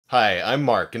Hi, I'm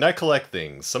Mark, and I collect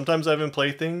things. Sometimes I even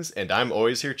play things, and I'm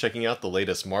always here checking out the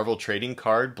latest Marvel trading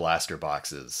card blaster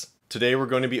boxes. Today we're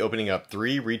going to be opening up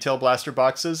 3 retail blaster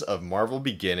boxes of Marvel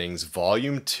Beginnings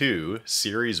Volume 2,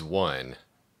 Series 1.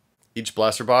 Each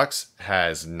blaster box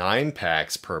has 9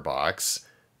 packs per box,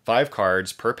 5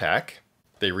 cards per pack.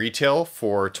 They retail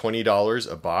for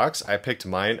 $20 a box. I picked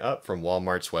mine up from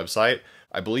Walmart's website.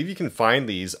 I believe you can find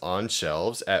these on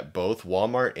shelves at both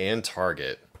Walmart and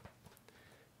Target.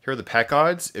 Here are the pack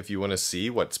odds if you want to see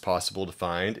what's possible to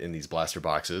find in these blaster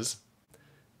boxes.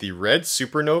 The Red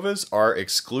Supernovas are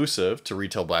exclusive to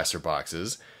retail blaster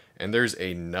boxes, and there's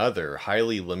another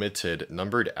highly limited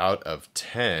numbered out of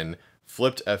 10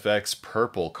 flipped FX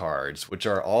purple cards, which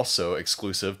are also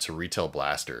exclusive to retail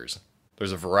blasters.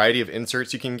 There's a variety of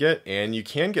inserts you can get, and you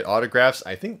can get autographs,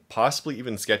 I think possibly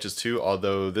even sketches too,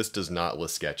 although this does not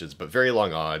list sketches, but very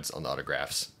long odds on the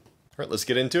autographs. All right, let's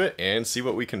get into it and see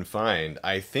what we can find.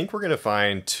 I think we're going to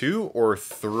find 2 or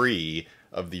 3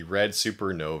 of the Red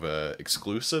Supernova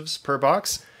exclusives per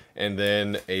box, and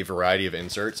then a variety of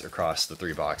inserts across the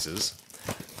 3 boxes.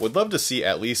 Would love to see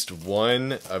at least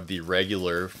one of the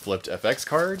regular flipped FX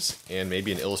cards and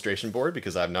maybe an illustration board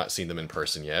because I've not seen them in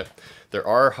person yet. There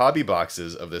are hobby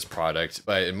boxes of this product,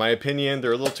 but in my opinion,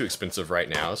 they're a little too expensive right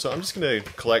now. So I'm just going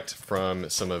to collect from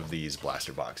some of these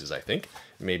blaster boxes, I think.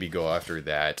 Maybe go after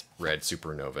that Red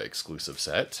Supernova exclusive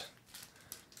set.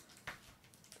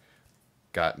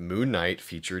 Got Moon Knight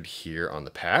featured here on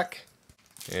the pack.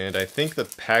 And I think the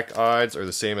pack odds are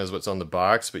the same as what's on the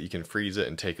box, but you can freeze it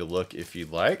and take a look if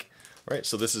you'd like. All right,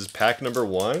 so this is pack number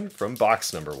 1 from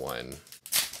box number 1.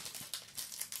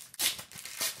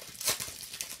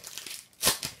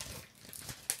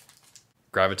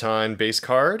 Graviton base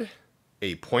card,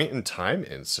 a point in time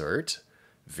insert,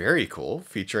 very cool,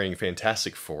 featuring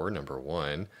Fantastic Four number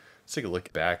 1. Let's take a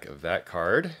look back of that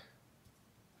card.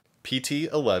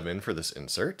 PT11 for this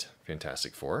insert,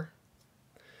 Fantastic Four.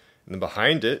 And then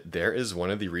behind it, there is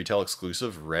one of the retail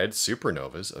exclusive Red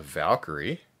Supernovas of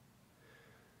Valkyrie.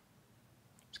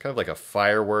 It's kind of like a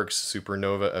fireworks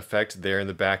supernova effect there in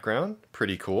the background.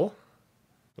 Pretty cool.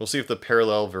 We'll see if the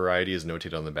parallel variety is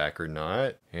notated on the back or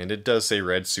not. And it does say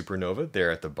Red Supernova there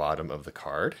at the bottom of the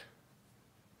card.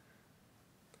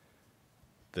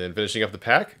 Then finishing up the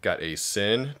pack, got a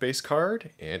Sin base card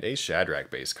and a Shadrach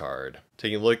base card.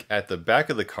 Taking a look at the back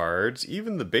of the cards,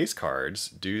 even the base cards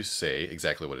do say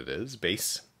exactly what it is,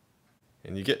 base.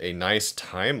 And you get a nice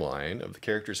timeline of the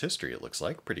character's history, it looks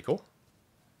like. Pretty cool.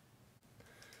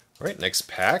 Alright, next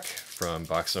pack from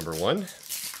box number 1.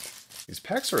 These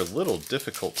packs are a little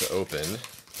difficult to open.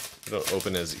 They don't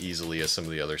open as easily as some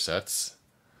of the other sets.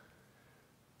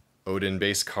 Odin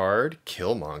base card,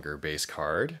 Killmonger base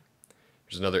card.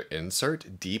 There's another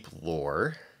insert, Deep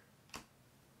Lore,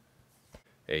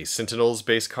 a Sentinels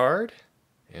base card,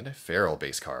 and a Feral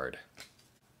base card.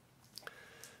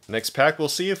 Next pack, we'll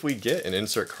see if we get an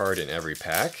insert card in every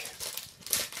pack,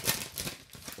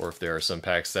 or if there are some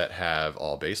packs that have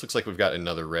all base. Looks like we've got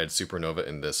another Red Supernova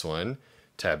in this one.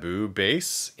 Taboo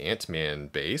base, Ant-Man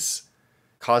base,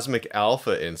 Cosmic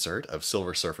Alpha insert of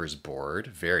Silver Surfer's board,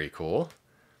 very cool.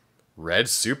 Red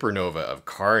Supernova of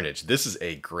Carnage. This is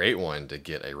a great one to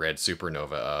get a Red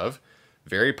Supernova of.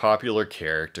 Very popular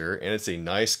character, and it's a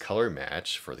nice color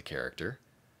match for the character.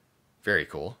 Very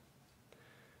cool.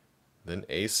 Then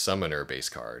a Summoner base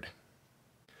card.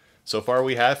 So far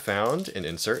we have found an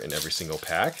insert in every single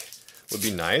pack. Would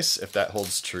be nice if that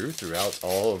holds true throughout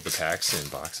all of the packs and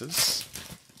boxes.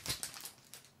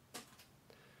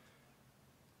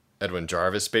 Edwin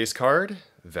Jarvis base card,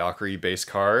 Valkyrie base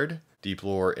card, Deep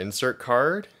Lore insert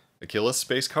card, Achilles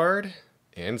base card,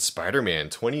 and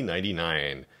Spider-Man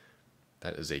 2099.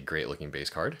 That is a great looking base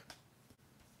card.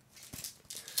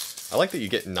 I like that you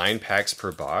get 9 packs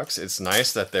per box. It's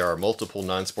nice that there are multiple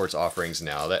non-sports offerings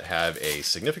now that have a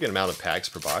significant amount of packs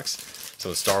per box. Some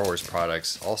of the Star Wars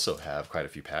products also have quite a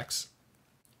few packs.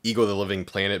 Ego the Living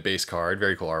Planet base card,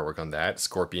 very cool artwork on that.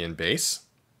 Scorpion base.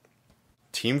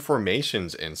 Team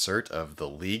Formations insert of the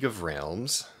League of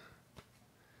Realms.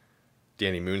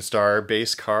 Danny Moonstar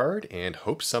base card, and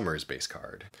Hope Summers base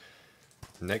card.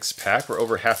 Next pack, we're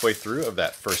over halfway through of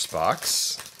that first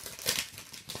box.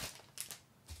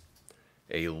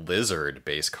 A Lizard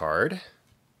base card.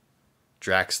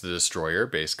 Drax the Destroyer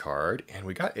base card, and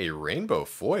we got a rainbow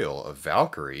foil of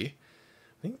Valkyrie.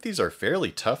 I think these are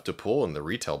fairly tough to pull in the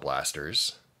retail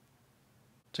blasters.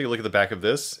 Take a look at the back of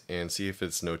this and see if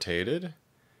it's notated.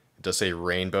 It does say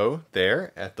rainbow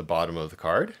there at the bottom of the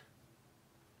card.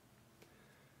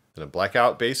 Then a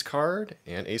Blackout base card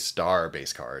and a Star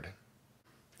base card.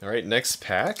 All right, next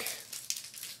pack.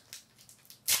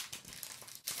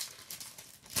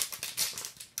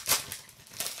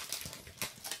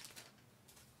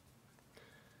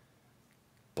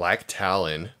 Black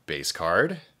Talon base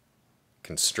card.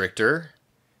 Constrictor.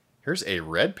 Here's a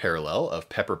red parallel of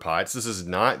Pepper Potts. This is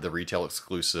not the retail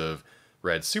exclusive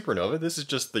Red Supernova. This is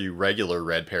just the regular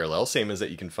red parallel, same as that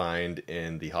you can find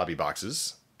in the hobby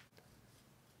boxes.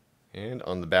 And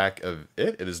on the back of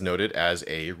it, it is noted as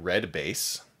a red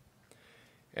base.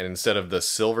 And instead of the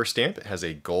silver stamp, it has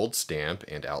a gold stamp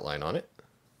and outline on it.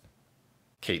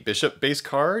 Kate Bishop base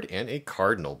card and a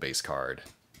Cardinal base card.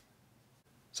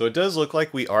 So it does look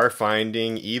like we are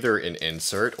finding either an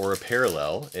insert or a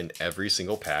parallel in every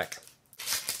single pack.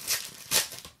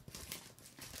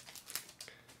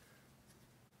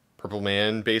 Purple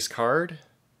Man base card,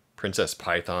 Princess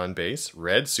Python base,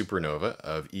 Red Supernova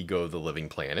of Ego the Living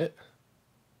Planet.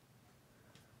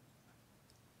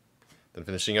 Then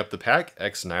finishing up the pack,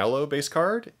 Ex Nihilo base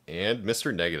card and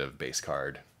Mr. Negative base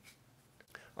card.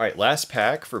 Alright, last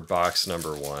pack for box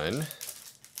number 1.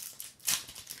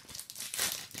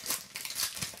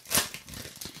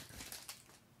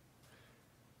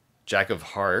 Jack of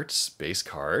Hearts base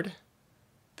card,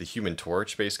 the Human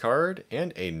Torch base card,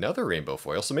 and another rainbow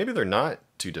foil. So maybe they're not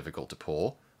too difficult to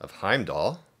pull, of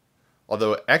Heimdall.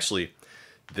 Although, actually,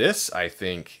 this, I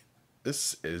think,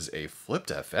 this is a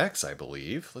flipped FX, I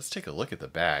believe. Let's take a look at the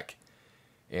back.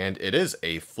 And it is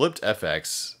a flipped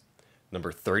FX,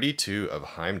 number 32 of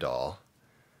Heimdall.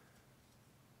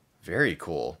 Very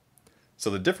cool. So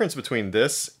the difference between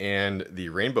this and the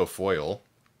rainbow foil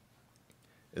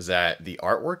is that the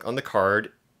artwork on the card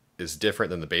is different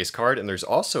than the base card, and there's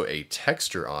also a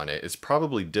texture on it. It's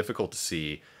probably difficult to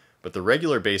see, but the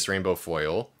regular base rainbow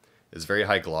foil is very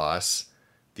high gloss.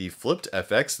 The flipped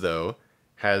FX, though,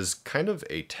 has kind of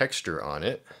a texture on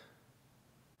it.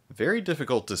 Very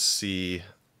difficult to see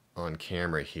on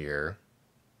camera here,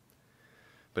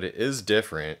 but it is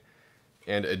different.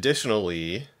 And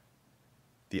additionally,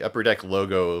 the Upper Deck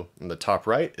logo in the top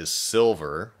right is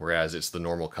silver, whereas it's the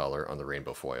normal color on the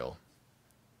rainbow foil.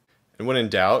 And when in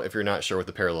doubt, if you're not sure what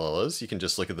the parallel is, you can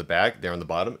just look at the back. There on the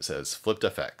bottom, it says Flipped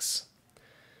FX.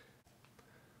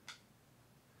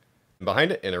 And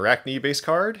behind it, an Arachne base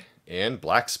card and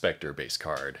Black Spectre base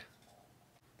card.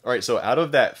 Alright, so out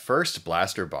of that first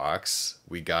blaster box,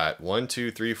 we got 1,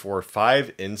 2, 3, 4,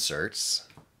 5 inserts.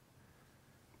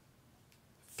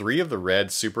 3 of the Red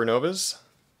Supernovas,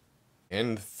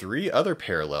 and 3 other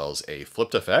parallels, a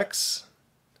Flipped FX,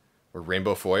 a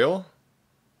rainbow foil,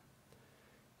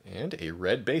 and a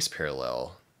red base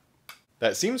parallel.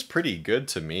 That seems pretty good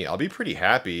to me. I'll be pretty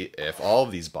happy if all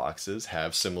of these boxes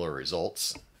have similar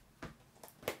results.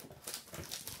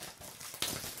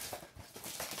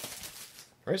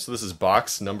 Alright, so this is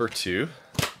box number 2.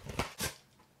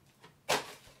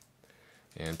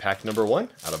 And pack number 1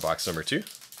 out of box number 2.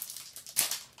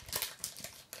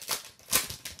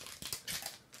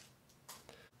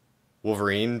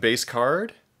 Wolverine base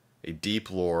card, a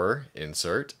Deep Lore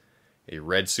insert, a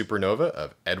Red Supernova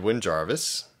of Edwin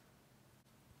Jarvis,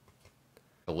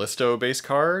 Callisto base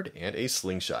card, and a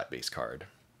Slingshot base card.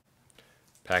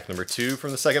 Pack number 2 from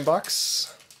the second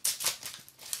box.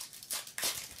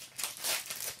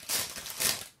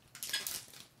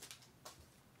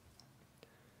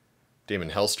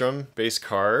 Damon Hellstrom base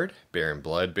card, Baron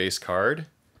Blood base card,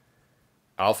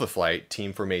 Alpha Flight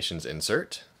Team Formations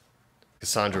insert,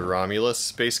 Cassandra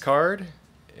Romulus base card,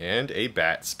 and a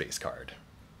Bat space card.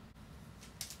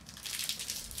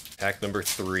 Pack number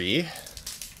 3.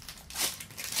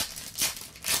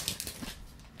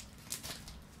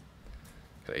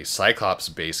 Got a Cyclops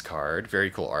base card.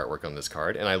 Very cool artwork on this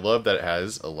card, and I love that it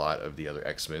has a lot of the other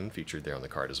X-Men featured there on the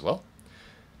card as well.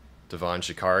 Devon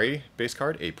Shikari base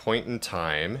card, a Point in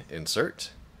Time insert,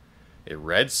 a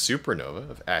Red Supernova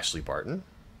of Ashley Barton,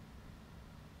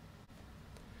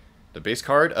 the base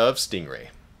card of Stingray.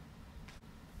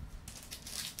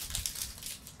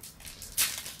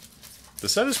 The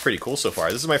set is pretty cool so far.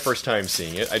 This is my first time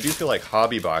seeing it. I do feel like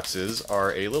hobby boxes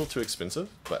are a little too expensive,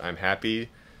 but I'm happy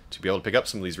to be able to pick up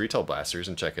some of these retail blasters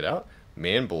and check it out.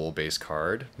 Manbull base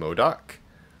card, MODOK,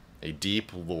 a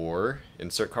Deep Lore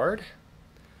insert card,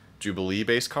 Jubilee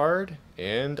base card,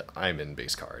 and Iman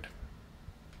base card.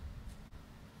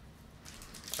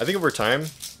 I think over time,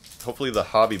 hopefully the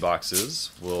hobby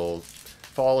boxes will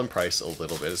fall in price a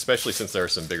little bit, especially since there are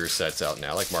some bigger sets out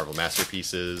now, like Marvel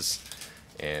Masterpieces,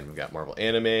 and we've got Marvel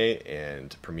Anime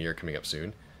and Premiere coming up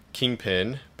soon.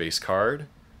 Kingpin base card,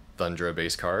 Thundra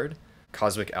base card,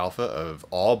 Cosmic Alpha of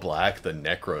All Black, the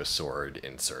Necro Sword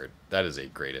insert. That is a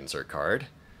great insert card.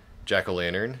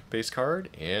 Jack-O-Lantern base card,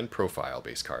 and Profile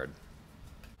base card.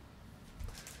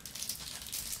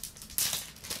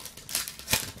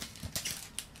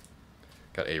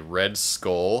 Got a Red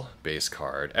Skull base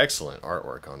card. Excellent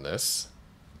artwork on this.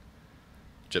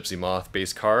 Gypsy Moth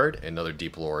base card, another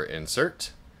Deep Lore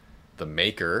insert, the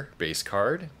Maker base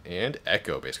card, and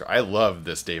Echo base card. I love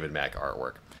this David Mack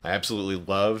artwork. I absolutely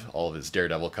love all of his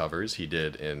Daredevil covers he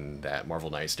did in that Marvel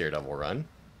Knights Daredevil run.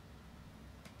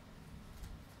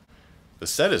 The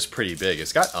set is pretty big.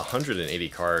 It's got 180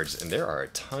 cards, and there are a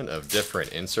ton of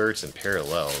different inserts and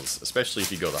parallels, especially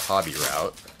if you go the hobby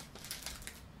route.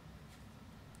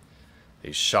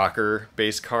 A Shocker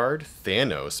base card,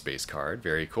 Thanos base card,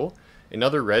 very cool.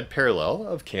 Another red parallel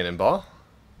of Cannonball.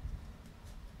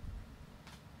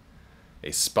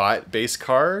 A Spot base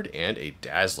card, and a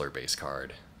Dazzler base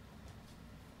card.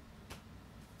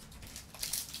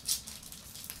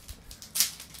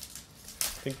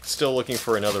 I think still looking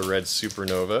for another Red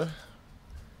Supernova,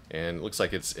 and it looks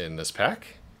like it's in this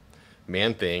pack.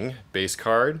 Man-Thing base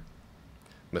card,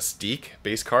 Mystique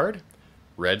base card,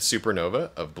 Red Supernova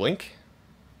of Blink,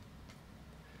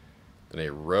 then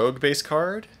a Rogue base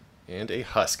card, and a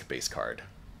Husk base card.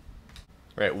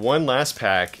 Alright, one last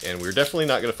pack, and we're definitely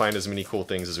not going to find as many cool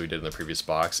things as we did in the previous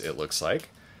box, it looks like.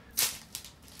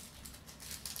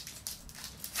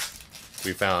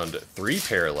 We found 3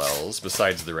 parallels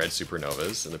besides the Red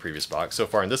Supernovas in the previous box. So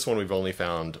far in this one, we've only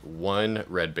found 1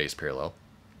 red base parallel.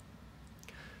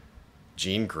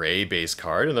 Jean Grey base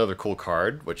card, another cool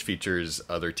card, which features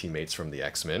other teammates from the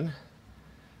X-Men.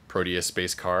 Proteus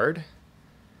base card.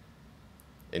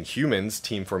 Inhumans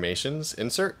team formations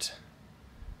insert.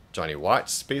 Johnny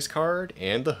Watts base card,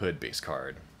 and the Hood base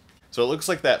card. So it looks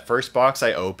like that first box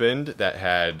I opened that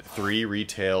had 3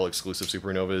 retail exclusive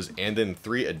Supernovas and then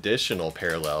 3 additional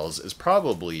parallels is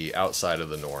probably outside of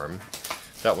the norm.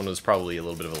 That one was probably a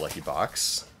little bit of a lucky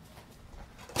box.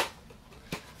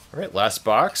 Alright, last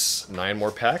box, 9 more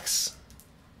packs.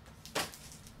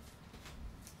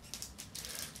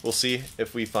 We'll see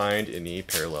if we find any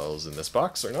parallels in this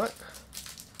box or not.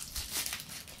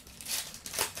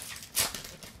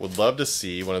 Would love to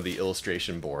see one of the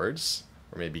illustration boards,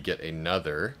 or maybe get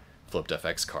another flipped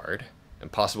FX card.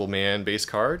 Impossible Man base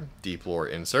card, Deep Lore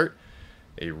insert,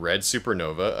 a Red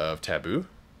Supernova of Taboo,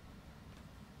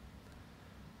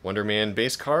 Wonder Man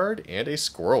base card, and a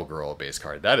Squirrel Girl base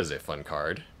card. That is a fun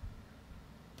card.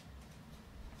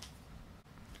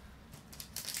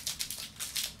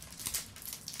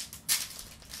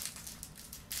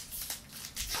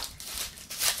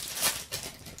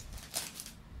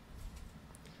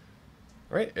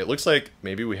 Alright, it looks like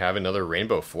maybe we have another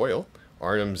Rainbow Foil.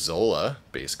 Arnim Zola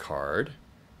base card,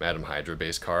 Madam Hydra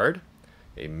base card,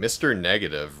 a Mr.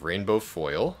 Negative Rainbow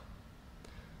Foil.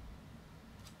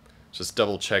 Just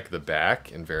double check the back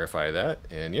and verify that,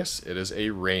 and yes, it is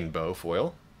a Rainbow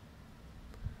Foil.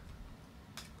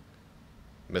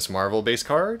 Miss Marvel base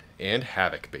card, and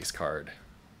Havoc base card.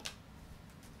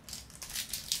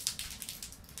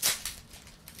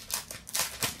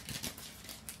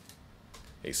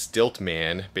 A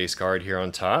Stiltman base card here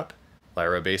on top.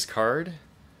 Lyra base card.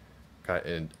 Got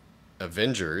an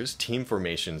Avengers Team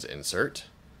Formations insert.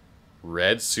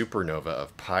 Red Supernova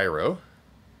of Pyro.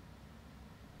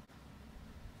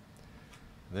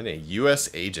 And then a US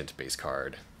Agent base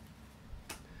card.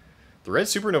 The Red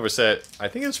Supernova set, I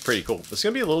think it's pretty cool. It's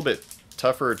going to be a little bit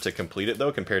tougher to complete it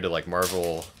though compared to like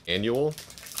Marvel Annual.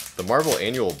 The Marvel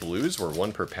Annual Blues were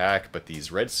 1 per pack, but these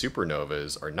Red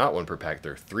Supernovas are not 1 per pack,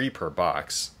 they're 3 per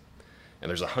box. And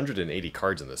there's 180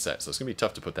 cards in the set, so it's going to be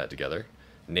tough to put that together.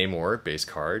 Namor base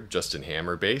card, Justin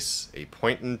Hammer base, a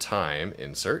Point in Time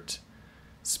insert,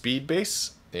 Speed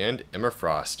base, and Emma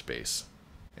Frost base.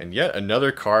 And yet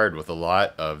another card with a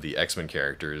lot of the X-Men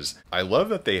characters. I love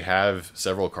that they have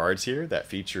several cards here that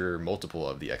feature multiple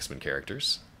of the X-Men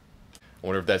characters. I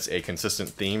wonder if that's a consistent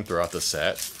theme throughout the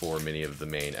set for many of the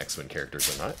main X-Men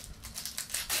characters or not.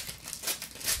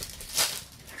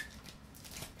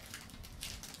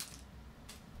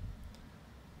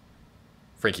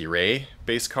 Frankie Ray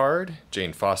base card,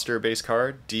 Jane Foster base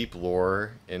card, Deep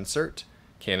Lore insert,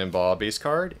 Cannonball base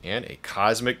card, and a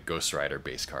Cosmic Ghost Rider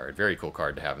base card. Very cool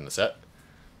card to have in the set.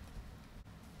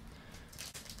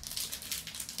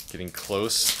 Getting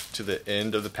close to the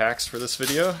end of the packs for this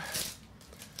video.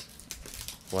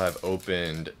 We'll have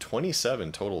opened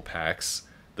 27 total packs.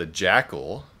 The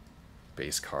Jackal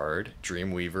base card,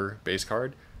 Dreamweaver base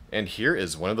card, and here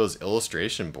is one of those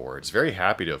illustration boards. Very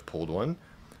happy to have pulled one.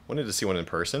 Wanted to see one in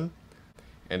person.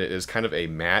 And it is kind of a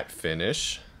matte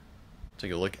finish.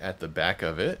 Take a look at the back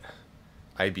of it.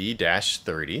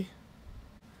 IB-30.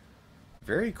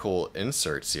 Very cool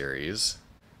insert series.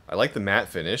 I like the matte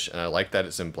finish, and I like that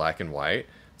it's in black and white.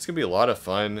 It's going to be a lot of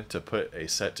fun to put a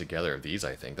set together of these,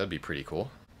 I think. That'd be pretty cool.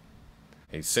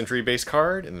 A Sentry base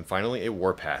card, and then finally a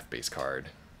Warpath base card.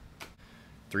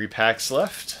 3 packs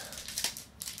left.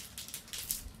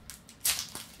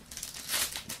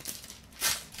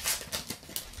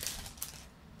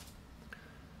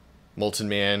 Molten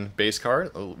Man base card.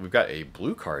 Oh, we've got a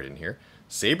blue card in here.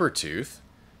 Sabretooth.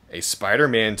 A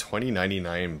Spider-Man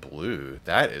 2099 blue.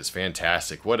 That is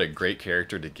fantastic. What a great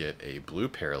character to get a blue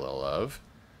parallel of.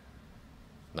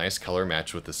 Nice color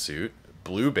match with the suit.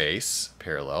 Blue base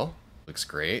parallel. Looks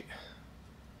great.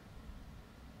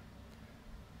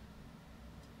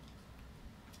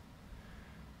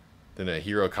 Then a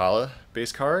Hirokala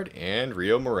base card and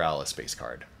Rio Morales base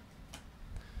card.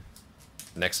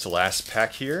 Next to last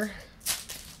pack here.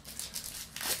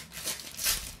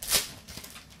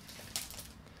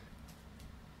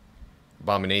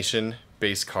 Abomination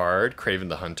base card, Kraven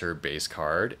the Hunter base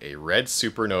card, a Red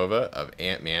Supernova of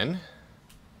Ant-Man,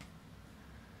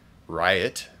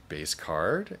 Riot base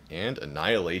card, and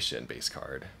Annihilation base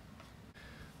card.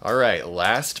 Alright,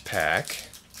 last pack.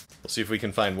 We'll see if we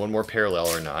can find one more parallel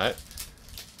or not.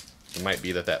 It might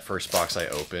be that that first box I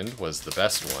opened was the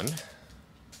best one.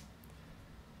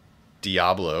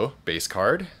 Diablo base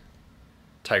card,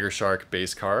 Tiger Shark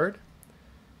base card,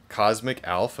 Cosmic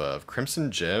Alpha of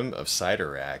Crimson Gem of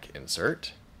Cyttorak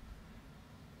insert,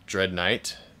 Dread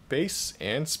Knight base,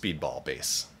 and Speedball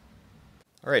base.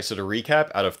 Alright, so to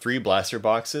recap, out of 3 blaster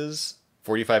boxes,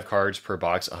 45 cards per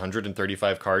box,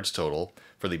 135 cards total.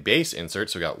 For the base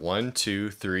inserts, we got 1,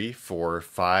 2, 3, 4,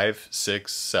 5,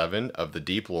 6, 7 of the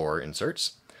Deep Lore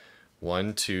inserts,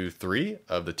 1, 2, 3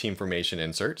 of the Team Formation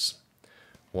inserts,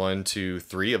 1, 2,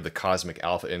 3 of the Cosmic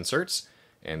Alpha inserts,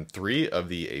 and 3 of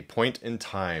the A Point in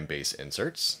Time base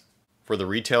inserts. For the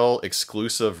retail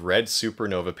exclusive Red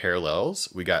Supernova parallels,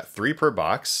 we got 3 per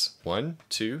box. 1,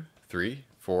 2, 3,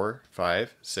 4,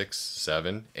 5, 6,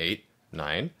 7, 8,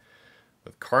 9.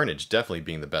 With Carnage definitely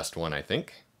being the best one, I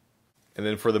think. And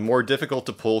then for the more difficult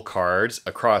to pull cards,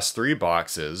 across 3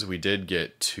 boxes, we did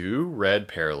get 2 red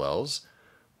parallels,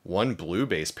 1 blue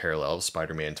base parallel of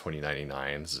Spider-Man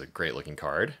 2099. This is a great looking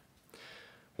card.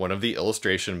 1 of the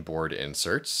illustration board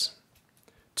inserts,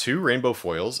 2 rainbow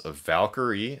foils of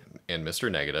Valkyrie and Mr.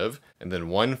 Negative, and then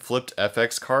 1 flipped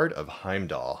FX card of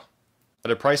Heimdall. At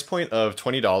a price point of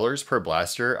 $20 per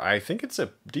blaster, I think it's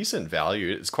a decent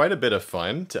value. It's quite a bit of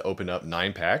fun to open up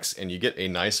 9 packs, and you get a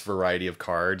nice variety of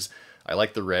cards. I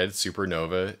like the Red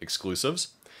Supernova exclusives,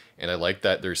 and I like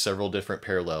that there's several different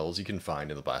parallels you can find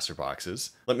in the blaster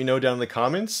boxes. Let me know down in the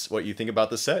comments what you think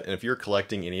about the set, and if you're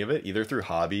collecting any of it, either through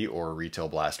hobby or retail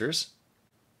blasters.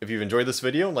 If you've enjoyed this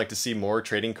video and like to see more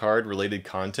trading card related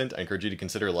content, I encourage you to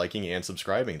consider liking and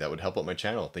subscribing. That would help out my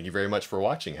channel. Thank you very much for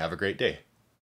watching. Have a great day.